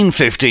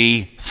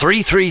950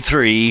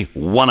 333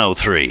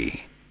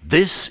 103.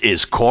 This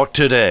is Cork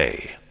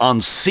Today on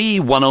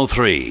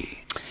C103.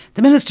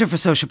 The Minister for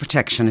Social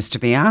Protection is to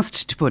be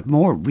asked to put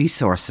more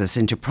resources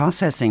into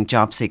processing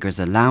job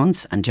seekers'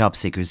 allowance and job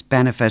seekers'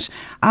 benefit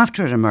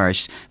after it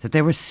emerged that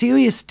there were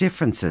serious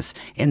differences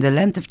in the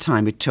length of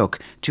time it took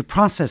to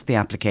process the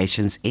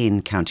applications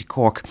in County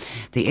Cork.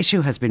 The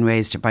issue has been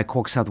raised by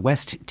Cork South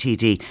West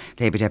TD,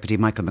 Labour Deputy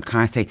Michael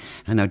McCarthy,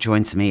 who now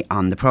joins me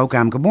on the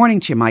programme. Good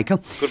morning to you,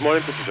 Michael. Good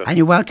morning, Patricia. And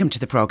you're welcome to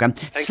the programme.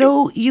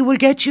 So you will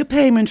get your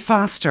payment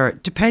faster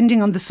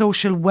depending on the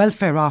social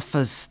welfare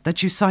office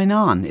that you sign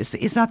on. Is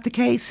that the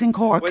case in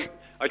Cork? Well,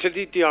 I tell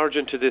you, the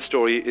origin to this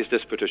story is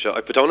this, Patricia. I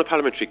put down a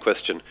parliamentary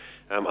question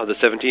on the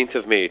 17th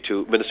of May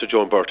to Minister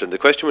Joan Burton. The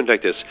question went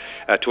like this: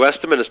 to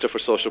ask the Minister for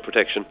Social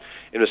Protection,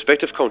 in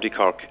respect of County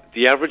Cork,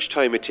 the average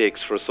time it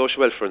takes for a social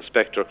welfare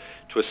inspector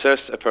to assess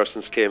a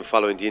person's claim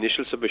following the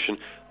initial submission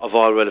of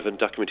all relevant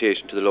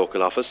documentation to the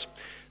local office,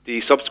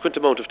 the subsequent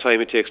amount of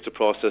time it takes to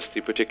process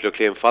the particular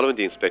claim following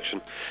the inspection,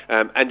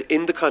 and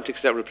in the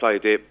context of that reply,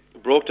 they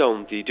broke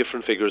down the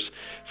different figures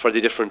for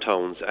the different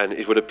towns, and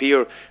it would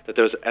appear that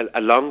there's a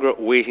longer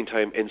waiting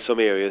time in some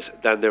areas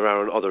than there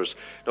are in others.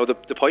 Now,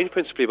 the point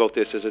principally about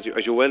this is,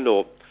 as you well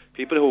know,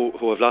 people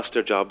who have lost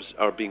their jobs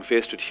are being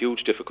faced with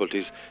huge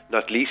difficulties,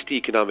 not least the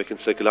economic and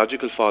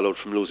psychological fallout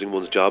from losing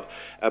one's job,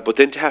 but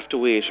then to have to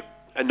wait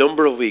a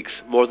number of weeks,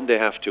 more than they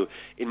have to,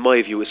 in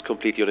my view, is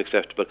completely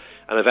unacceptable.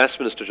 And I've asked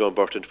Minister John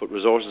Burton to put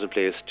resources in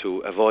place to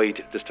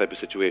avoid this type of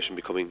situation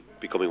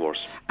becoming worse.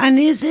 And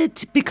is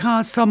it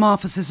because some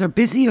offices are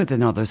busier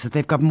than others that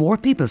they've got more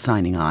people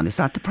signing on? Is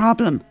that the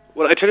problem?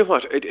 Well, I tell you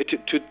what,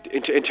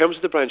 in terms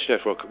of the branch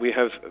network, we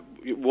have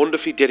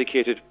wonderfully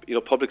dedicated,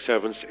 public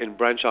servants in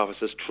branch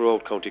offices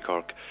throughout County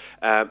Cork,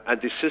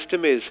 and the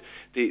system is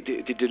the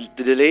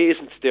delay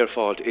isn't their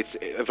fault. It's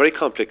a very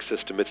complex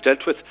system. It's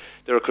dealt with.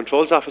 There are a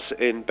controls office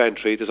in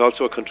Bantry. There's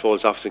also a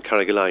controls office in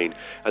Carrigaline,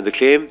 and the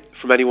claim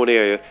from any one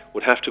area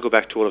would have to go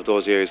back to one of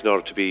those areas in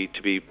order to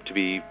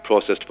be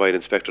processed by an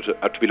inspector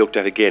or to be looked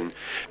at again.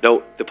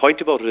 Now, the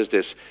point about it is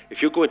this: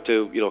 if you go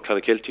into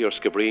Clonakilty or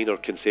Skibbereen or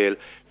Kinsale,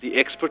 the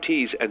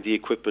expertise and the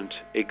equipment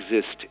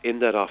exist in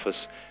that office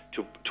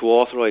to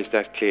authorise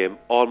that claim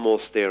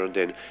almost there and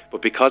then.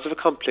 But because of a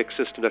complex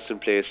system that's in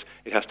place,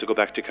 it has to go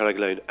back to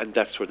Carrigaline, and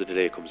that's where the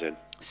delay comes in.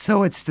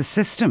 So it's the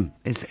system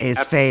is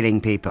failing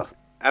people.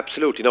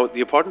 Absolutely. Now, the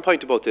important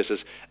point about this is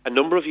a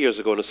number of years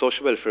ago in a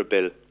social welfare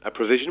bill, a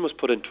provision was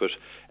put into it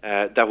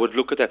that would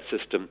look at that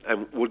system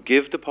and would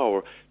give the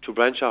power to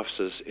branch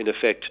offices, in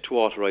effect, to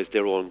authorise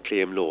their own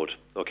claim load.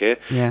 Okay?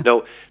 Yeah.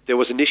 Now, there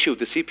was an issue.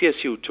 The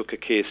CPSU took a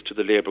case to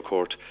the Labour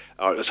Court,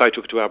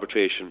 took it to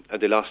arbitration, and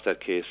they lost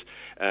that case.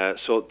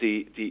 So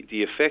the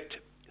effect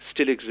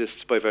still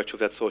exists by virtue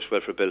of that social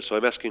welfare bill. So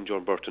I'm asking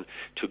John Burton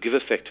to give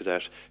effect to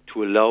that,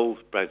 to allow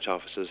branch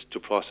offices to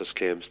process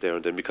claims there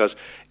and then, because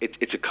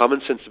it's a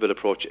common sensible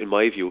approach in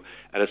my view,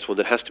 and it's one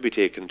that has to be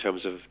taken in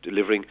terms of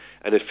delivering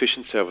an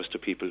efficient service to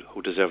people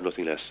who deserve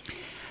nothing less.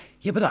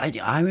 Yeah, but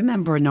I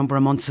remember a number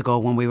of months ago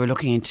when we were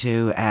looking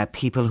into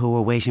people who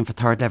were waiting for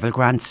third level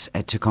grants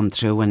to come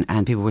through,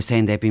 and people were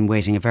saying they've been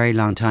waiting a very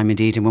long time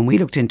indeed. And when we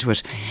looked into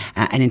it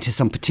and into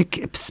some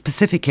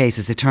specific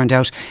cases, it turned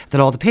out that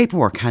all the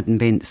paperwork hadn't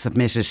been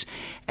submitted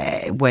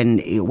when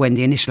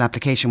the initial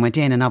application went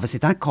in, and obviously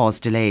that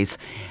caused delays.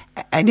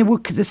 And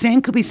the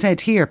same could be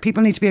said here.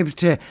 People need to be able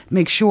to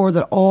make sure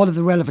that all of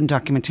the relevant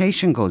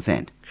documentation goes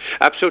in.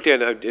 Absolutely,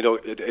 and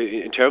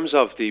in terms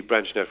of the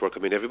branch network, I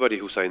mean, everybody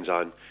who signs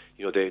on,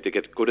 they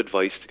get good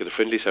advice, they get a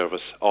friendly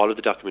service, all of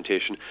the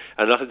documentation,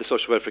 and a lot of the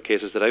social welfare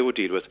cases that I would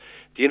deal with,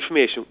 the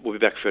information will be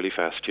back fairly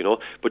fast,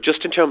 But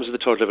just in terms of the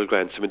third level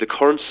grants, I mean, the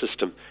current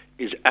system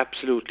is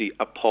absolutely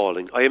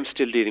appalling. I am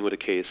still dealing with a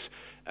case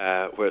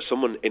where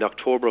someone in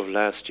October of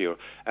last year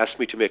asked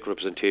me to make a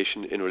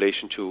representation in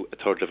relation to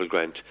a third level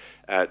grant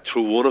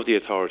through one of the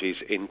authorities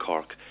in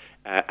Cork.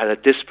 And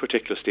at this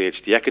particular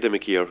stage, the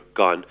academic year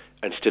gone,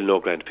 and still no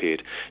grant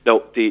paid.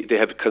 Now, they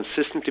have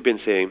consistently been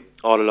saying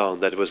all along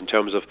that it was in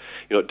terms of,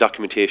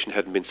 documentation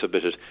hadn't been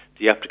submitted.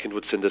 The applicant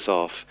would send this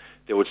off.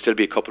 There would still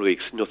be a couple of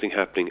weeks, nothing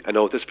happening. And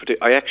now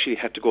I actually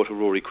had to go to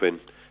Rory Quinn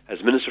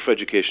as Minister for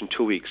Education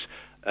 2 weeks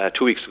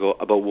ago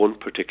about one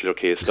particular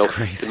case. That's now,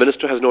 crazy. The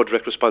Minister has no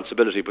direct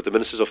responsibility, but the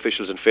Minister's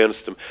officials, in fairness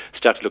to them,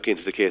 started looking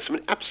into the case. I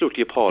mean,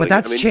 absolutely appalling. But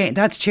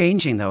that's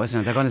changing, though,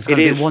 isn't it? There's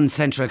going to be one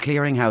central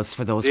clearinghouse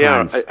for those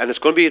grants. And it's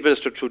going to be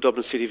administered through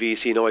Dublin City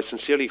VEC. Now, I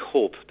sincerely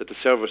hope that the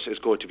service is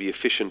going to be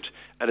efficient,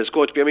 and it's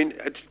going to be,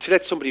 to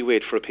let somebody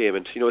wait for a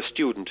payment, a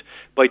student,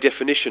 by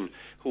definition,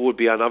 who would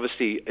be on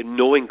obviously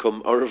no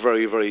income or a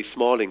very, very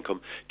small income,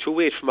 to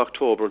wait from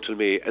October until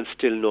May and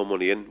still no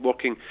money, and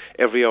working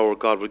every hour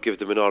God would give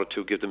them in order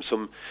to give them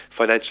some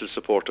financial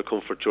support or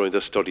comfort during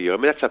their study year. I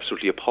mean, that's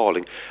absolutely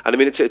appalling. And I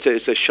mean,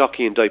 it's a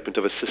shocking indictment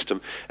of a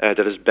system that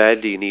is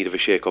badly in need of a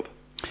shake-up.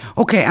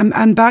 Okay,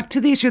 and back to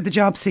the issue of the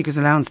job seekers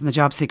allowance and the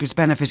job seekers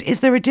benefit. Is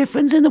there a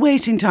difference in the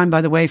waiting time,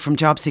 by the way, from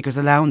job seekers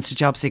allowance to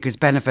job seekers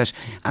benefit?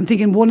 I'm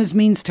thinking one is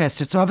means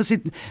tested, so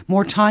obviously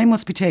more time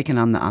must be taken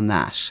on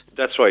that.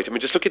 That's right. I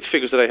mean, just look at the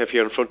figures that I have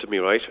here in front of me,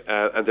 right?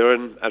 And they're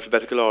in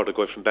alphabetical order,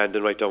 going from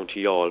Bandon right down to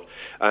Youghal.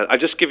 I'll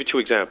just give you two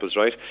examples,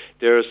 right?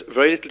 There's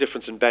very little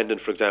difference in Bandon,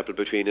 for example,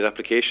 between an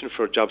application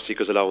for job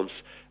seekers allowance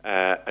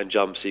and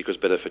job seekers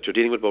benefit. You're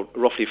dealing with about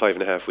roughly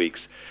 5.5 weeks.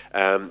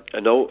 And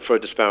now for a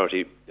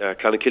disparity,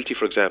 Clonakilty,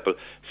 for example,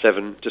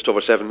 just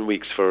over 7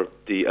 weeks for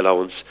the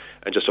allowance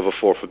and just over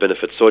 4 for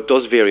benefits. So it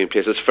does vary in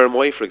places.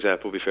 Fermoy, for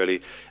example, will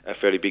be a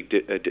fairly big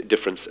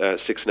difference,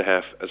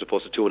 6.5 as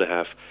opposed to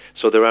 2.5.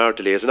 So there are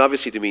delays, and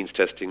obviously the means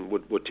testing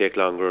would take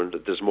longer, and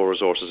there's more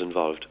resources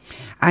involved.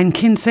 And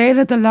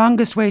Kinsale, the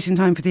longest waiting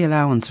time for the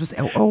allowance was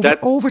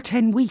over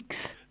 10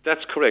 weeks.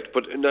 That's correct,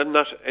 but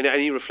not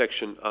any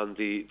reflection on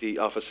the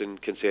office in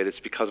Kinsale. It's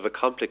because of a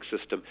complex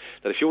system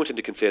that if you went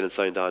into Kinsale and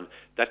signed on,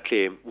 that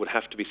claim would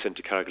have to be sent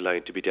to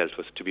Carrigaline to be dealt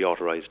with, to be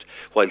authorised.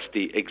 Whilst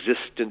the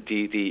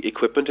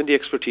equipment and the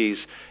expertise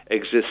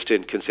exist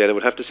in Kinsale, I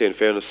would have to say, in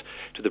fairness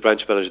to the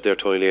branch manager there,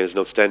 Tony Lane, is an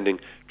outstanding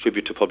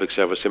tribute to public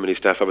service, him and his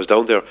staff. I was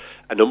down there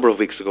a number of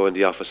weeks ago in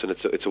the office, and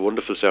it's a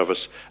wonderful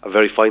service, a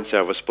very fine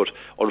service, but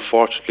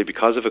unfortunately,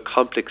 because of a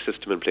complex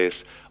system in place,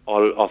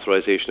 all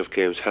authorisation of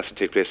claims has to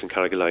take place in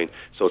Carrigaline,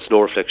 so it's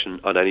no reflection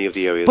on any of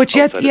the areas. But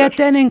yet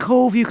then in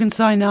Cove you can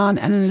sign on,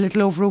 and in a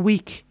little over a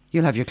week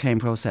you'll have your claim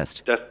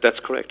processed. That's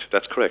correct.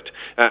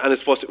 And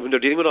it's supposed when they're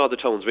dealing with all the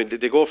towns, I mean,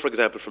 they go, for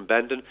example, from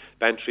Bandon,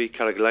 Bantry,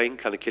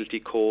 Carrigaline,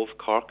 Clonakilty, Cove,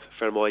 Cork,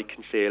 Fermoy,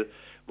 Kinsale,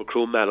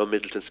 Macroom, Mallow,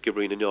 Middleton,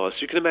 Skibbereen and Youghal. So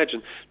you can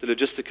imagine the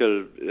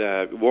logistical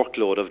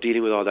workload of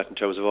dealing with all that in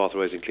terms of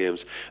authorising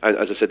claims. And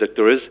as I said, that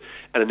there is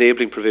an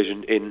enabling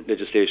provision in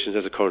legislation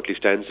as it currently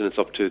stands, and it's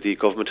up to the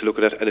government to look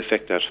at that and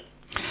effect that.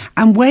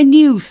 And when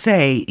you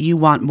say you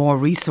want more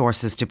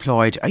resources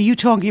deployed, are you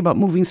talking about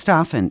moving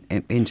staff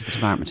into the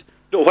department?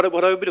 No, what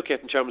I would be looking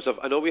at in terms of,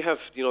 I know we have,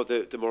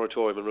 the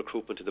moratorium and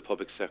recruitment in the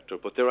public sector,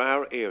 but there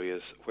are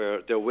areas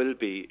where there will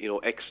be,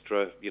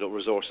 extra,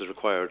 resources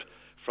required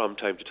from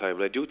time to time.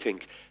 And I do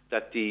think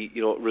that the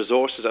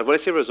resources, and when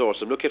I say resource,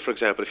 I'm looking at, for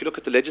example, if you look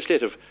at the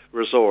legislative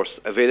resource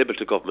available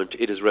to government,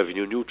 it is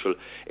revenue neutral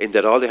in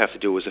that all they have to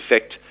do is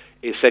affect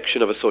a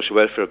section of a social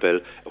welfare bill,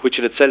 which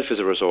in itself is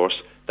a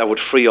resource that would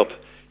free up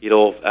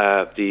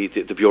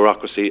the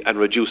bureaucracy and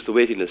reduce the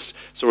waiting list.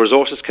 So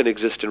resources can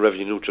exist in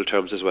revenue neutral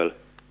terms as well.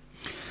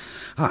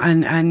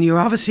 And you're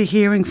obviously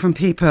hearing from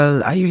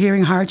people, are you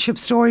hearing hardship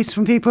stories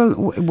from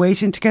people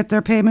waiting to get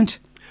their payment?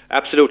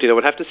 Absolutely. I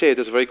would have to say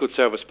there's a very good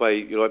service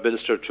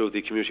administered through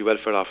the community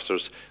welfare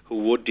officers who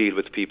would deal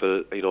with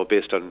people,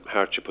 based on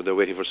hardship when they're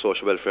waiting for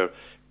social welfare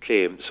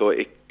claim. So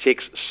it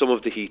takes some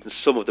of the heat and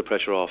some of the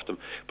pressure off them.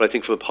 But I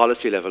think from a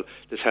policy level,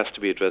 this has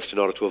to be addressed in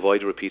order to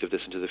avoid a repeat of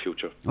this into the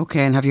future.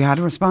 Okay, and have you had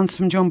a response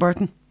from Joan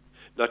Burton?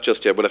 Not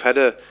just yet, but I've had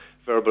a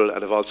verbal,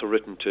 and I've also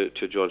written to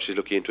Joan. She's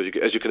looking into it.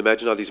 As you can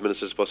imagine, all these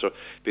ministers are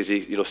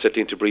busy,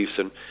 settling into briefs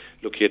and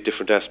looking at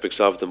different aspects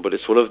of them. But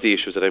it's one of the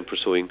issues that I'm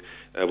pursuing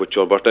with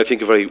Joan Burton. I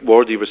think a very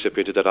worthy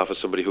recipient of that office,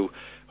 somebody who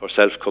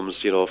herself comes,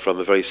 from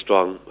a very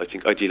strong, I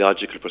think,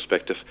 ideological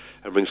perspective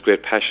and brings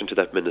great passion to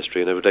that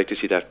ministry. And I would like to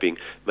see that being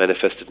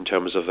manifested in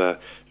terms of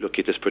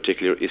looking at this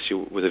particular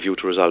issue with a view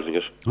to resolving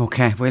it.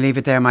 Okay, we'll leave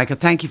it there, Michael.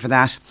 Thank you for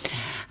that.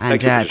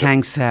 And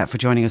thanks for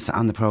joining us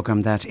on the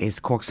programme. That is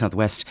Cork South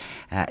West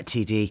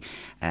TD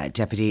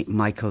Deputy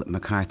Michael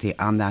McCarthy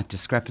on that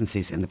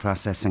discrepancies in the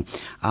processing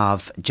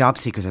of job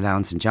seekers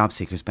allowance and job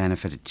seekers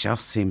benefit. It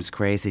just seems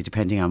crazy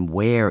depending on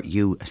where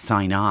you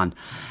sign on.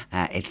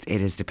 It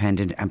is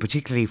dependent, and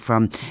particularly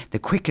from the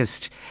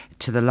quickest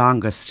to the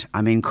longest.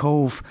 I mean,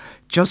 Cove,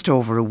 just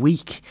over a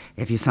week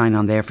if you sign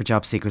on there for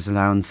job seekers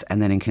allowance,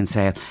 and then in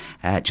Kinsale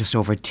just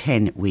over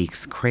 10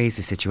 weeks.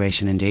 Crazy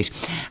situation indeed,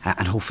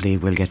 and hopefully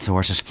we'll get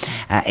sorted.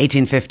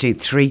 1850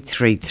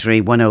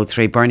 333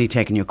 103. Bernie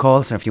taking your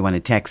calls, or if you want to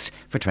text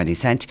for 20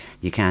 cent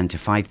you can to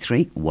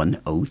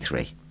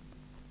 53103.